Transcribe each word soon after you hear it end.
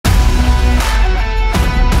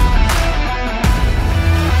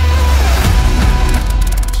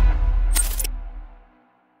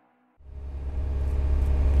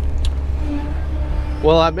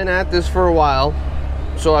Well, I've been at this for a while,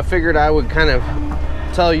 so I figured I would kind of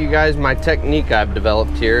tell you guys my technique I've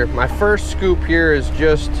developed here. My first scoop here is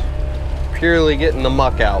just purely getting the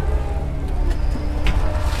muck out.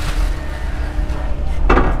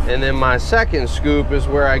 And then my second scoop is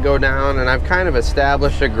where I go down and I've kind of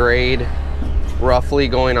established a grade roughly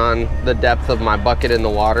going on the depth of my bucket in the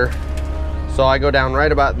water. So I go down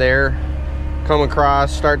right about there, come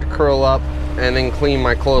across, start to curl up, and then clean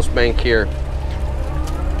my close bank here.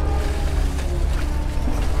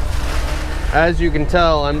 As you can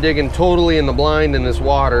tell, I'm digging totally in the blind in this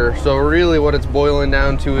water, so really what it's boiling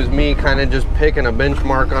down to is me kind of just picking a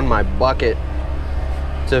benchmark on my bucket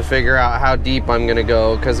to figure out how deep I'm gonna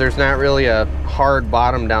go, because there's not really a hard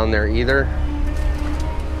bottom down there either.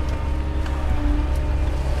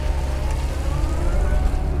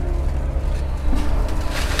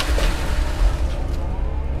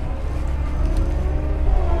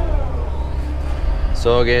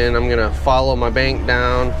 So again, I'm gonna follow my bank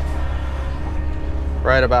down.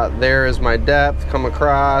 Right about there is my depth. Come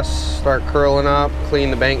across, start curling up, clean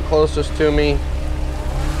the bank closest to me.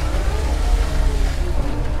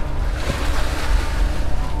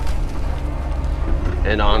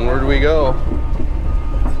 And onward we go.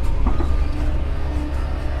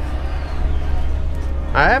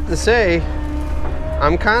 I have to say,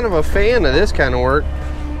 I'm kind of a fan of this kind of work.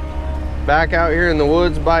 Back out here in the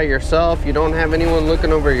woods by yourself, you don't have anyone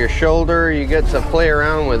looking over your shoulder, you get to play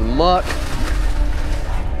around with muck.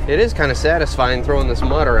 It is kind of satisfying throwing this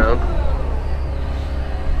mud around.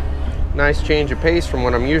 Nice change of pace from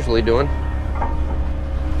what I'm usually doing.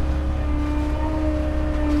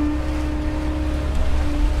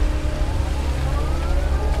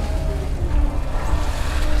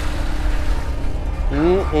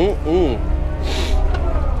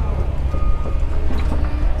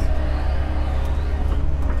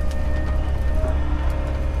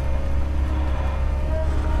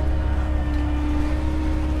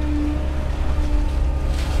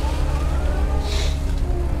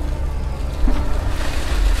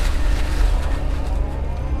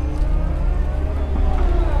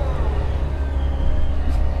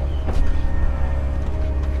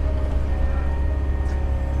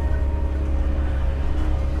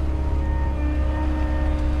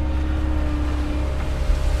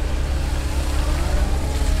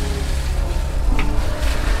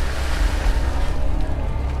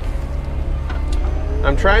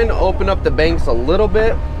 I'm trying to open up the banks a little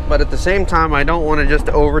bit, but at the same time, I don't want to just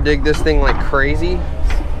over dig this thing like crazy.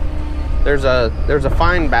 There's a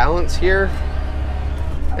fine balance here.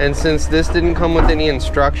 And since this didn't come with any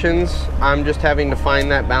instructions, I'm just having to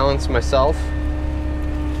find that balance myself.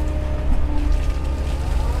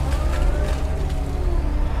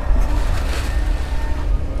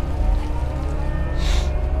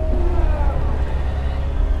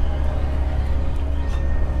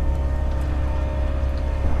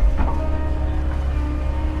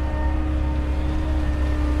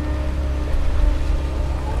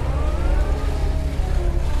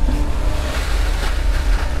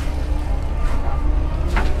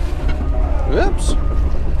 Oops.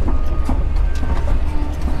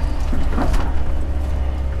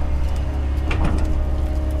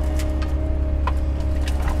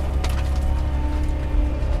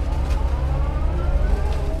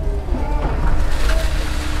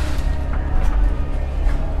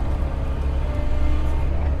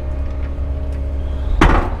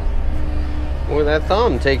 Boy, that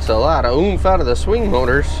thumb takes a lot of oomph out of the swing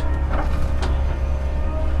motors.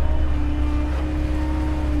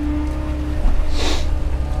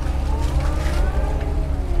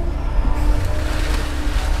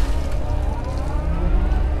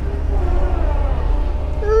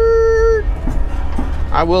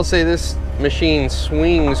 I will say this machine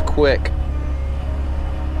swings quick.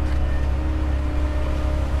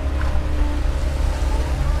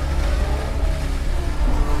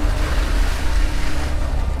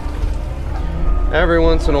 Every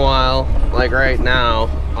once in a while, like right now,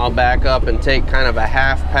 I'll back up and take kind of a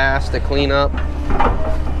half pass to clean up.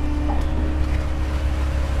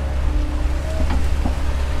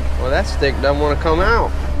 Well, that stick doesn't want to come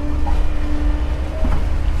out.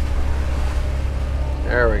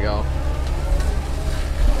 There we go.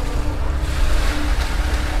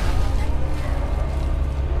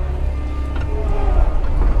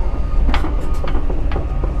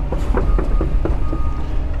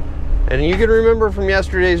 And you can remember from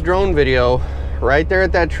yesterday's drone video, right there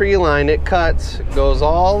at that tree line, it cuts, goes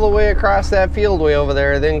all the way across that field way over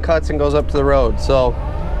there, then cuts and goes up to the road. So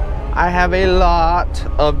I have a lot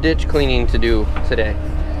of ditch cleaning to do today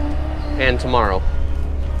and tomorrow.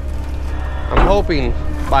 I'm hoping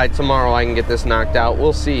by tomorrow I can get this knocked out.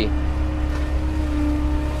 We'll see.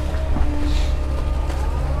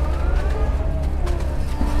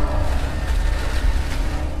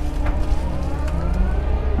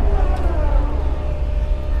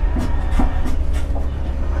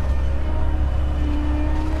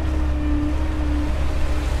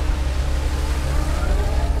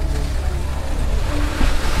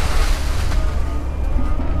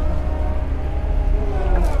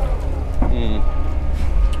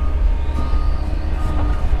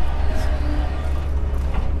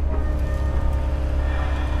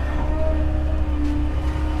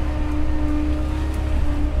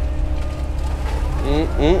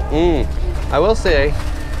 I will say,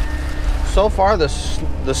 so far the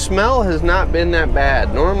smell has not been that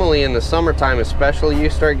bad. Normally in the summertime especially, you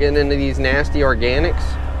start getting into these nasty organics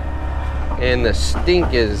and the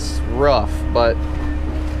stink is rough, but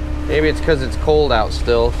maybe it's because it's cold out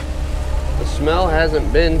still. The smell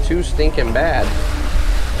hasn't been too stinking bad.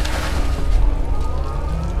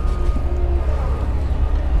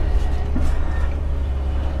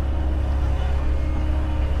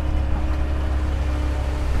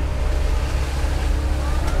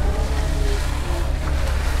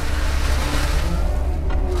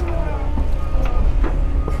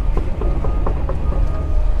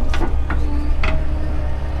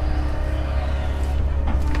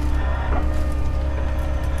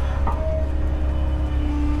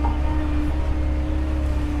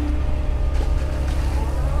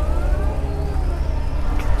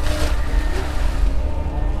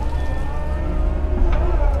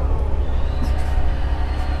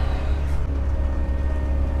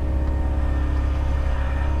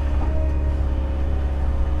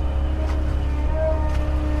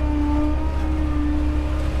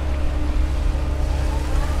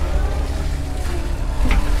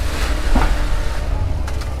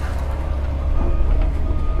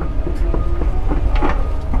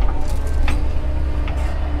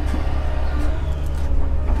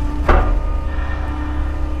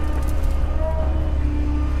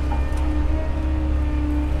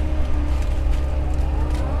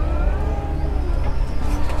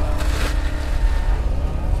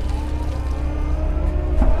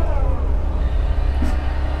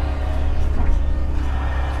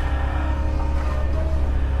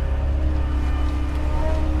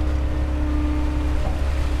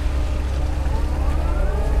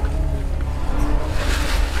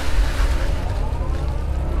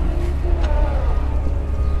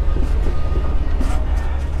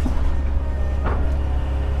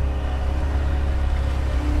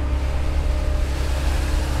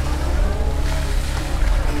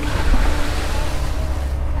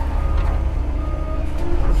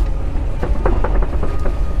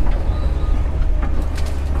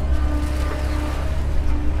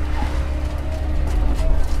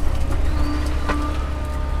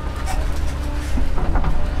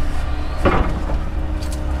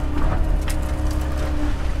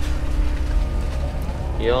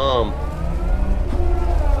 Yum.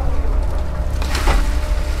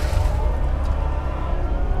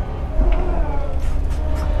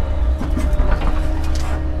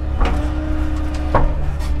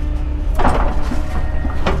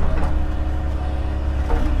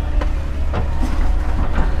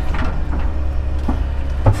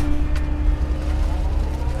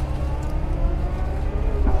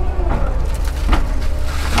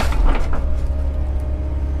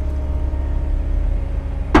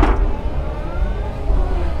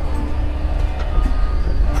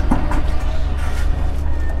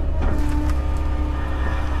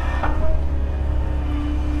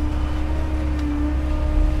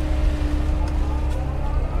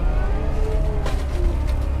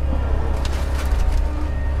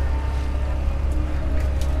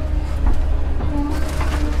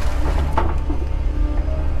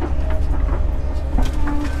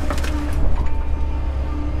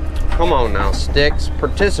 Come on now, sticks,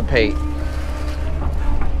 participate.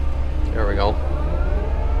 There we go.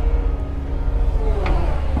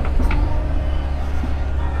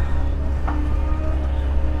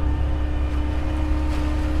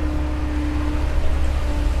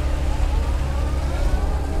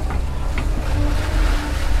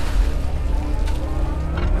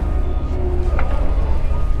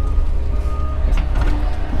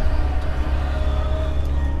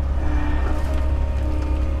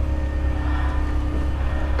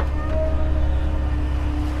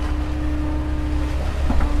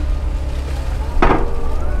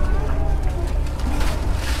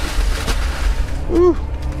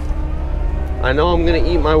 I know I'm gonna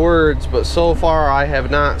eat my words, but so far I have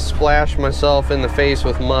not splashed myself in the face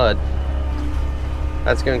with mud.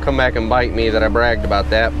 That's gonna come back and bite me that I bragged about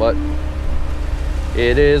that, but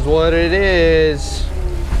it is what it is.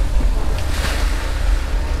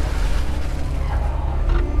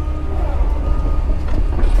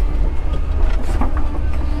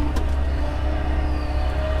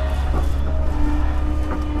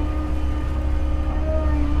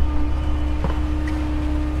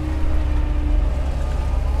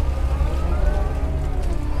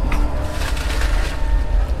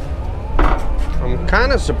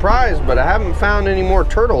 Kind of surprised, but I haven't found any more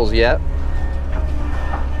turtles yet.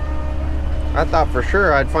 I thought for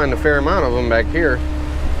sure I'd find a fair amount of them back here.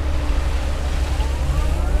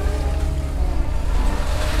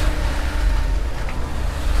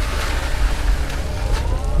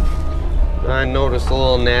 I noticed a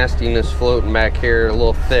little nastiness floating back here, a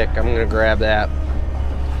little thick. I'm gonna grab that.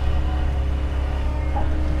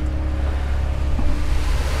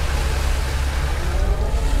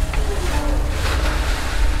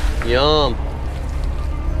 Yum.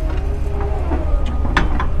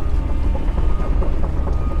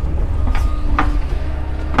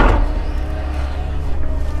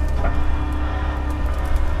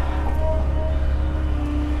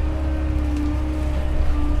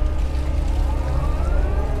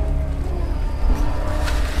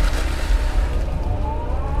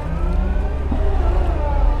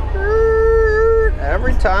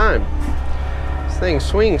 Every time. This thing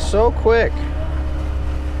swings so quick.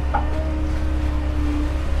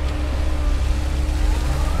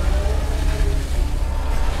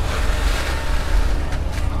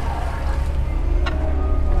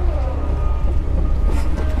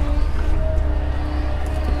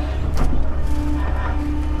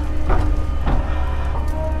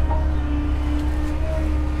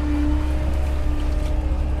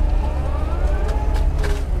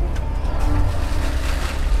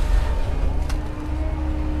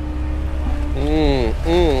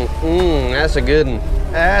 That's a good one.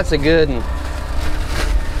 That's a good one.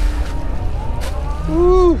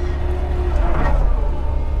 Woo.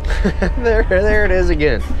 there it is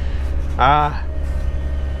again.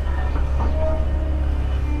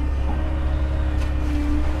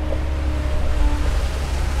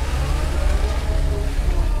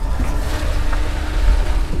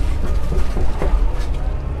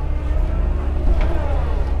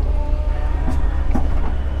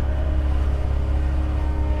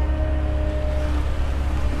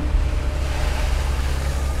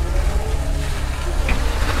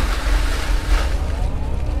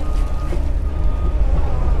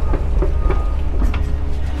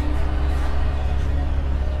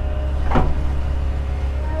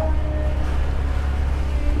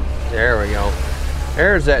 There we go.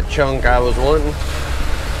 There's that chunk I was wanting.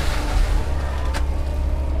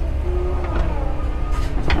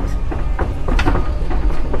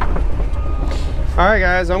 Alright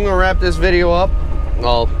guys, I'm going to wrap this video up.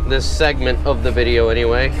 Well, this segment of the video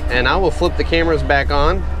anyway. And I will flip the cameras back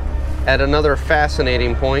on at another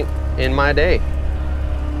fascinating point in my day.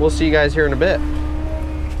 We'll see you guys here in a bit.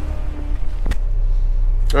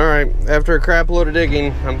 Alright, after a crap load of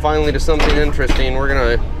digging, I'm finally to something interesting. We're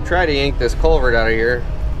going to try to yank this culvert out of here.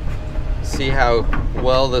 See how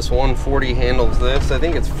well this 140 handles this. I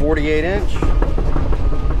think it's 48 inch.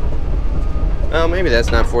 Well, maybe that's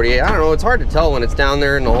not 48. I don't know. It's hard to tell when it's down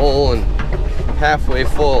there in the hole and halfway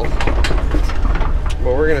full.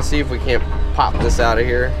 But we're going to see if we can't pop this out of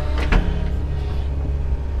here.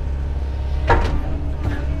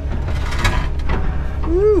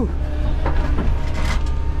 Woo!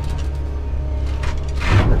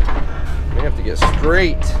 We have to get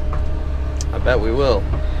straight. I bet we will.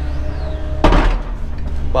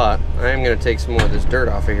 But I am going to take some more of this dirt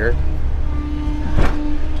off of here,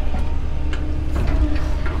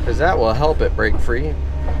 because that will help it break free.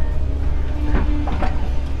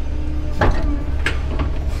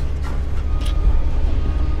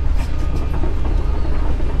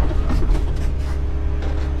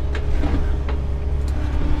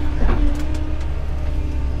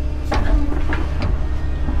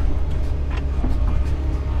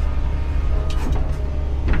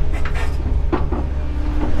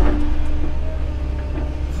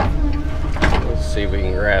 See if we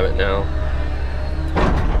can grab it now.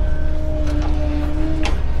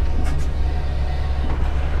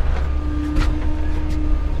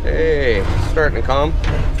 Hey, it's starting to come.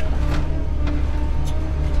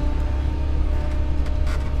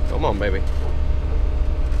 Come on, baby.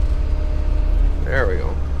 There we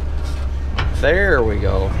go. There we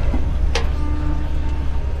go.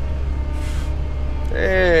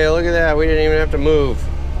 Hey, look at that. We didn't even have to move.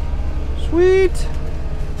 Sweet.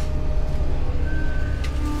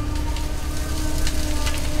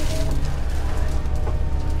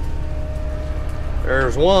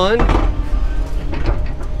 There's one.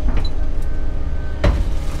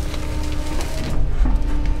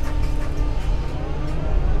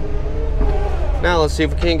 Now let's see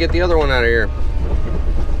if we can't get the other one out of here.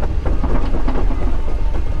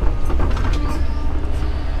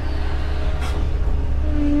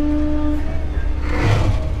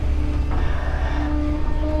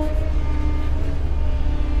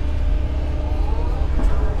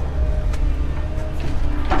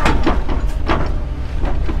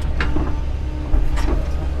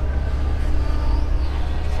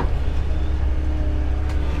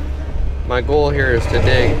 My goal here is to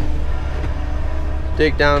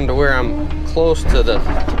dig down to where I'm close to the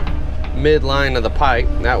midline of the pipe.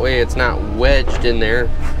 That way it's not wedged in there.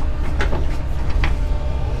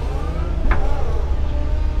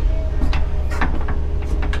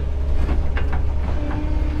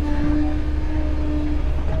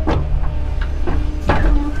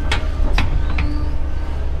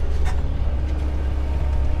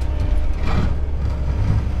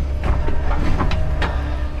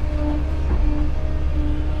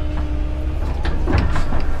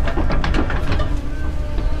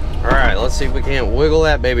 Let's see if we can't wiggle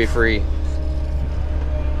that baby free.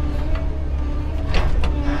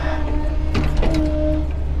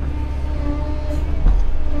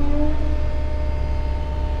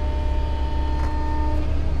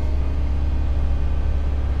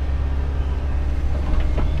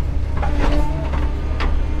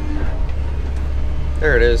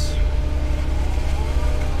 There it is.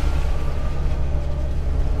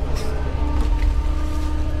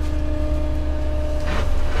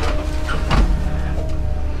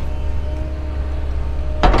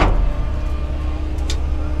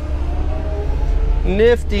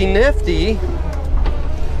 Nifty, nifty.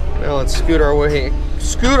 Now let's scoot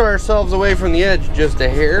ourselves away from the edge just a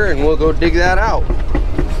hair, and we'll go dig that out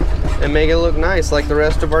and make it look nice like the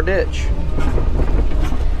rest of our ditch.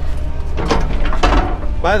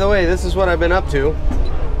 By the way, this is what I've been up to.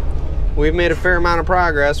 We've made a fair amount of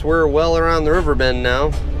progress. We're well around the river bend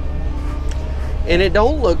now, and it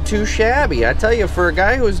don't look too shabby. I tell you, for a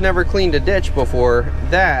guy who's never cleaned a ditch before,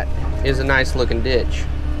 that is a nice looking ditch,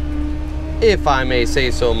 if I may say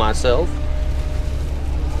so myself.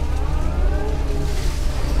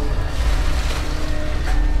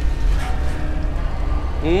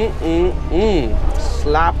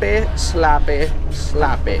 Sloppy, sloppy,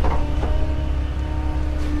 sloppy.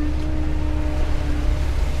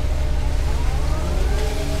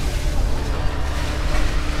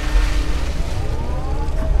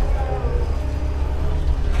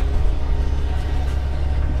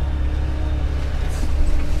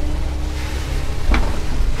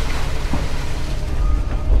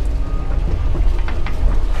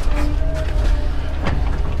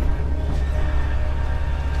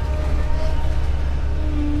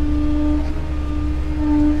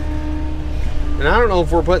 And I don't know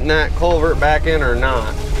if we're putting that culvert back in or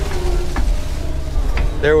not.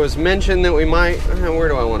 There was mention that we might, where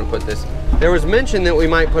do I want to put this? There was mention that we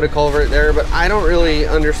might put a culvert there, but I don't really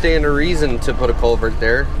understand a reason to put a culvert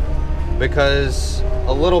there, because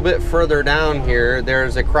a little bit further down here,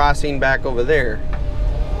 there's a crossing back over there.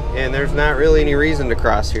 And there's not really any reason to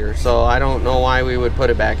cross here, so I don't know why we would put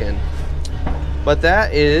it back in. But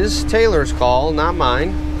that is Taylor's call, not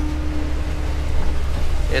mine.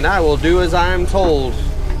 And I will do as I am told.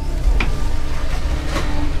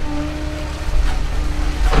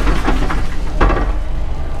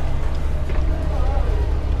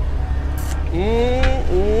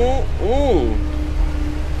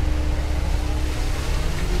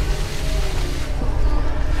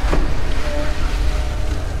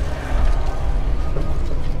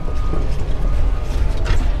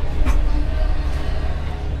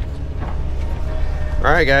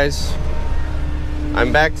 All right, guys.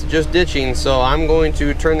 I'm back to just ditching, so I'm going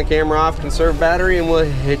to turn the camera off, conserve battery, and we'll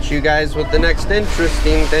hit you guys with the next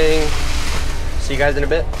interesting thing. See you guys in a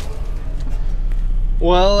bit.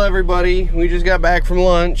 Well, everybody, we just got back from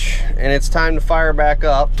lunch, and it's time to fire back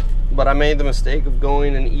up, but I made the mistake of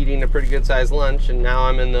going and eating a pretty good sized lunch, and now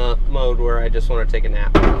I'm in the mode where I just want to take a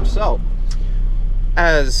nap. So,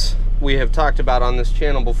 as we have talked about on this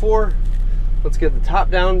channel before, let's get the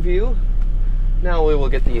top-down view. Now we will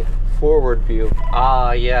get the forward view.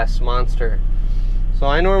 Ah, yes, Monster. So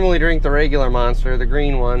I normally drink the regular Monster, the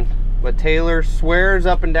green one, but Taylor swears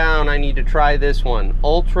up and down I need to try this one,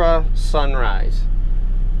 Ultra Sunrise.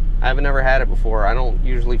 I haven't ever had it before. I don't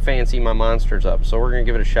usually fancy my Monsters up, so we're gonna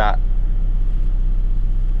give it a shot.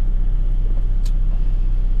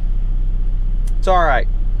 It's all right.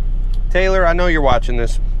 Taylor, I know you're watching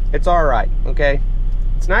this. It's all right, okay?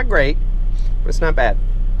 It's not great, but it's not bad.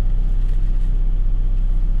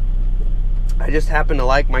 I just happen to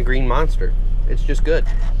like my green monster. It's just good.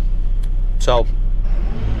 So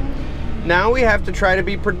now we have to try to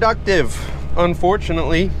be productive,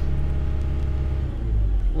 unfortunately.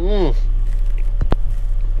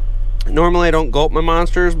 Normally I don't gulp my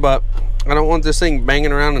monsters, but I don't want this thing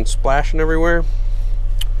banging around and splashing everywhere.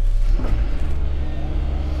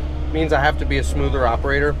 Means I have to be a smoother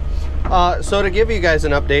operator. So to give you guys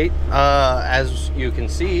an update, as you can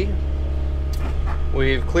see,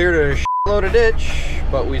 we've cleared a shitload of ditch,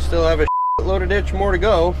 but we still have a shitload of ditch more to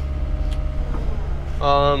go.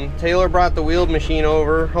 Taylor brought the wheeled machine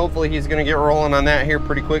over. Hopefully he's gonna get rolling on that here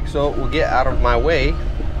pretty quick so it will get out of my way.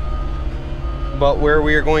 But where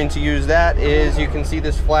we are going to use that is, you can see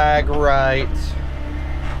this flag right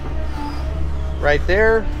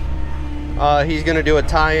there. He's gonna do a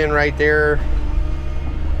tie-in right there.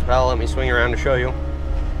 Well, let me swing around to show you.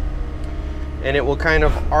 And it will kind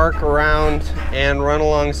of arc around and run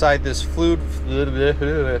alongside this food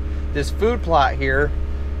plot here.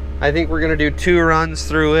 I think we're gonna do 2 runs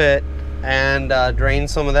through it and drain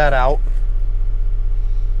some of that out.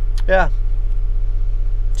 Yeah.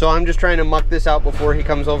 So I'm just trying to muck this out before he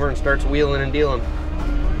comes over and starts wheeling and dealing.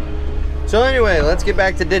 So anyway, let's get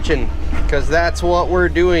back to ditching, because that's what we're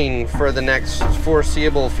doing for the next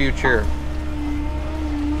foreseeable future.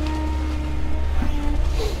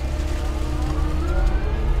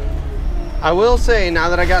 I will say, now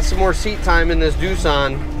that I got some more seat time in this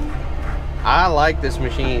Doosan, I like this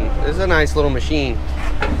machine. This is a nice little machine.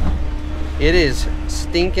 It is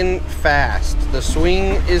stinking fast. The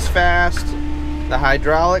swing is fast. The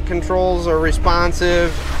hydraulic controls are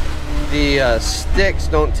responsive. The sticks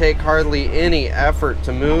don't take hardly any effort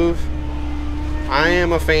to move. I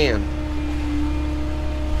am a fan.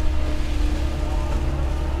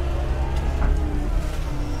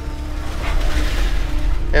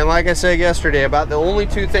 And like I said yesterday, about the only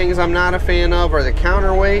 2 things I'm not a fan of are the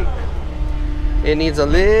counterweight. It needs a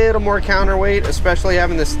little more counterweight, especially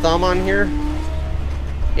having this thumb on here.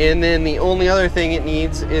 And then the only other thing it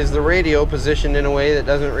needs is the radio positioned in a way that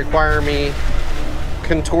doesn't require me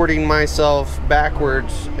contorting myself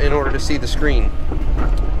backwards in order to see the screen.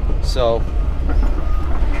 So,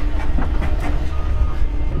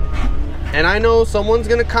 and I know someone's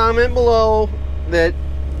gonna comment below that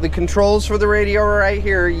the controls for the radio are right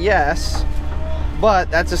here. Yes, but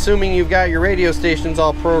that's assuming you've got your radio stations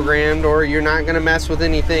all programmed or you're not gonna mess with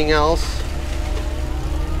anything else.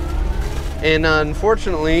 And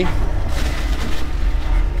unfortunately,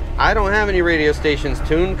 I don't have any radio stations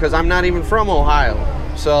tuned because I'm not even from Ohio.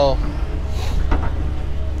 So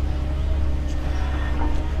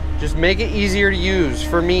just make it easier to use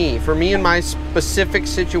for me in my specific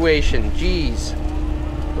situation. Jeez,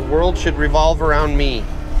 the world should revolve around me.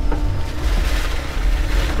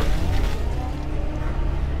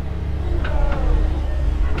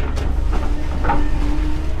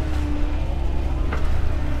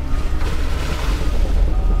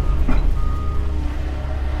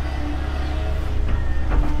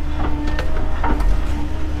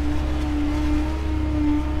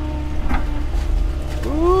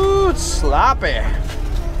 Sloppy.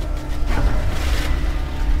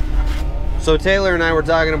 So Taylor and I were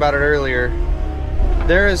talking about it earlier.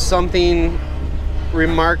 There is something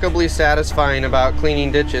remarkably satisfying about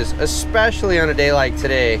cleaning ditches, especially on a day like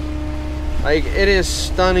today. Like, it is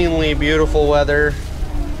stunningly beautiful weather,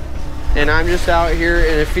 and I'm just out here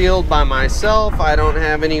in a field by myself. I don't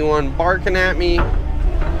have anyone barking at me,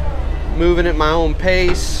 moving at my own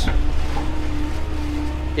pace.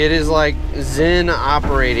 It is like Zen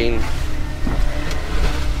operating.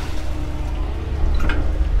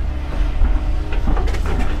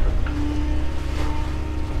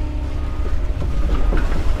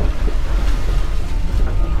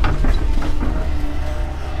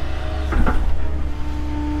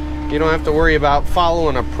 You don't have to worry about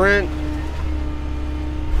following a print.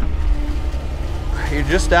 You're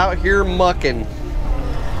just out here mucking.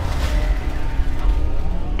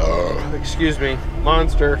 Excuse me,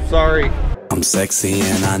 monster, sorry. I'm sexy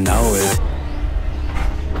and I know it.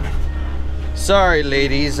 Sorry,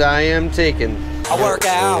 ladies, I am taken. I work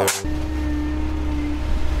out.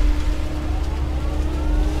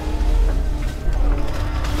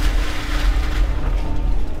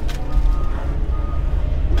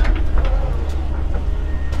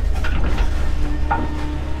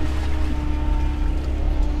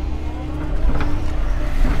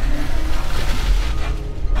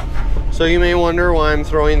 So you may wonder why I'm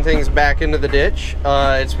throwing things back into the ditch.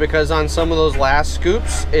 It's because on some of those last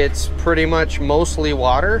scoops, it's pretty much mostly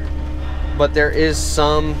water, but there is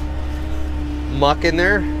some muck in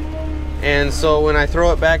there. And so when I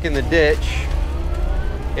throw it back in the ditch,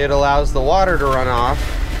 It allows the water to run off.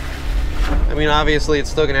 I mean, obviously it's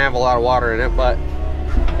still gonna have a lot of water in it, but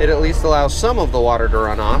it at least allows some of the water to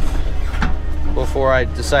run off before I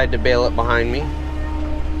decide to bail it behind me.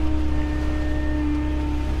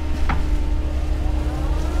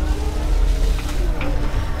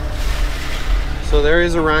 So there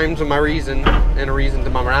is a rhyme to my reason and a reason to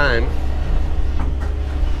my rhyme.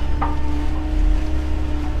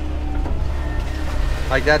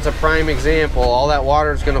 Like, that's a prime example. All that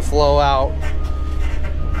water is gonna flow out,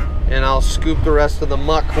 and I'll scoop the rest of the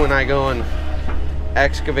muck when I go and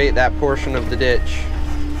excavate that portion of the ditch.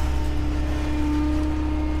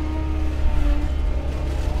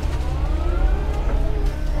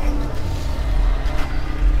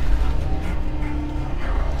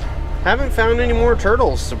 Haven't found any more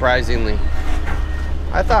turtles, surprisingly.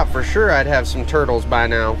 I thought for sure I'd have some turtles by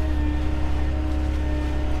now.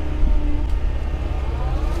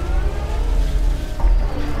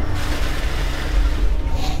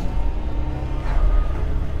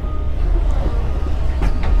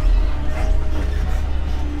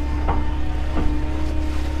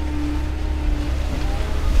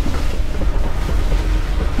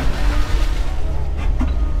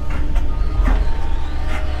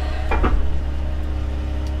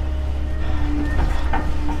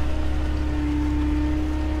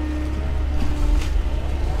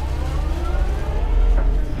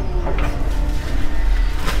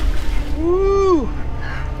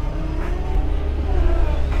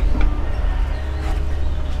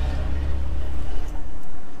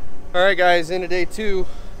 Alright guys, into day 2.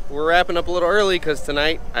 We're wrapping up a little early because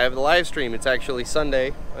tonight I have the live stream. It's actually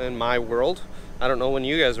Sunday in my world. I don't know when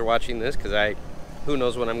you guys are watching this because who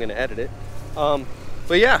knows when I'm going to edit it.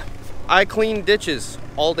 But yeah, I clean ditches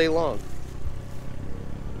all day long.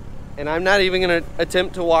 And I'm not even going to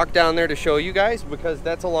attempt to walk down there to show you guys because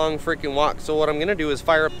that's a long freaking walk. So what I'm going to do is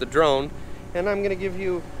fire up the drone and I'm going to give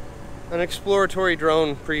you an exploratory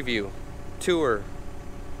drone preview, tour,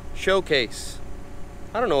 showcase.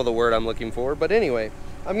 I don't know the word I'm looking for, but anyway,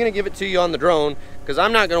 I'm gonna give it to you on the drone because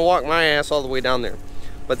I'm not gonna walk my ass all the way down there.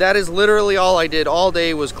 But that is literally all I did all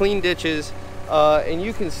day was clean ditches, and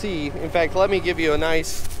you can see, in fact, let me give you a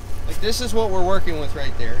nice, like, this is what we're working with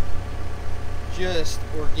right there. Just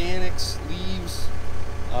organics, leaves,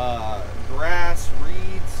 grass,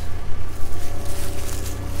 reeds,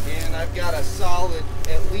 and I've got a solid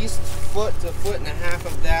at least foot to foot and a half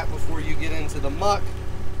of that before you get into the muck.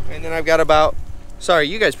 And then I've got about, sorry,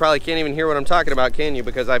 you guys probably can't even hear what I'm talking about, can you?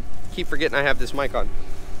 Because I keep forgetting I have this mic on.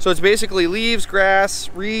 So it's basically leaves, grass,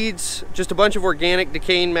 reeds, just a bunch of organic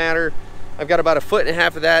decaying matter. I've got about a foot and a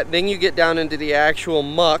half of that. Then you get down into the actual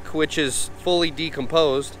muck, which is fully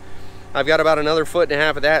decomposed. I've got about another foot and a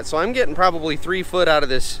half of that. So I'm getting probably 3 foot out of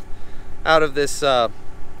this,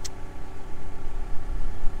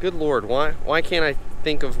 good Lord, why can't I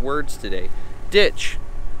think of words today? Ditch.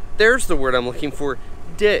 There's the word I'm looking for,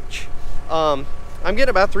 ditch. I'm getting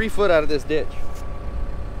about 3 foot out of this ditch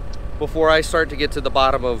before I start to get to the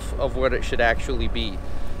bottom of what it should actually be.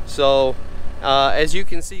 So as you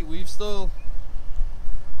can see, we've still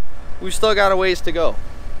got a ways to go.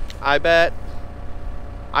 I bet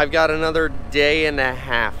I've got another day and a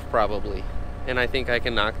half probably, and I think I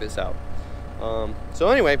can knock this out. So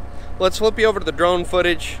anyway, let's flip you over to the drone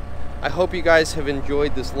footage. I hope you guys have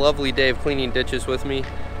enjoyed this lovely day of cleaning ditches with me.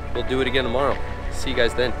 We'll do it again tomorrow. See you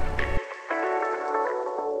guys then.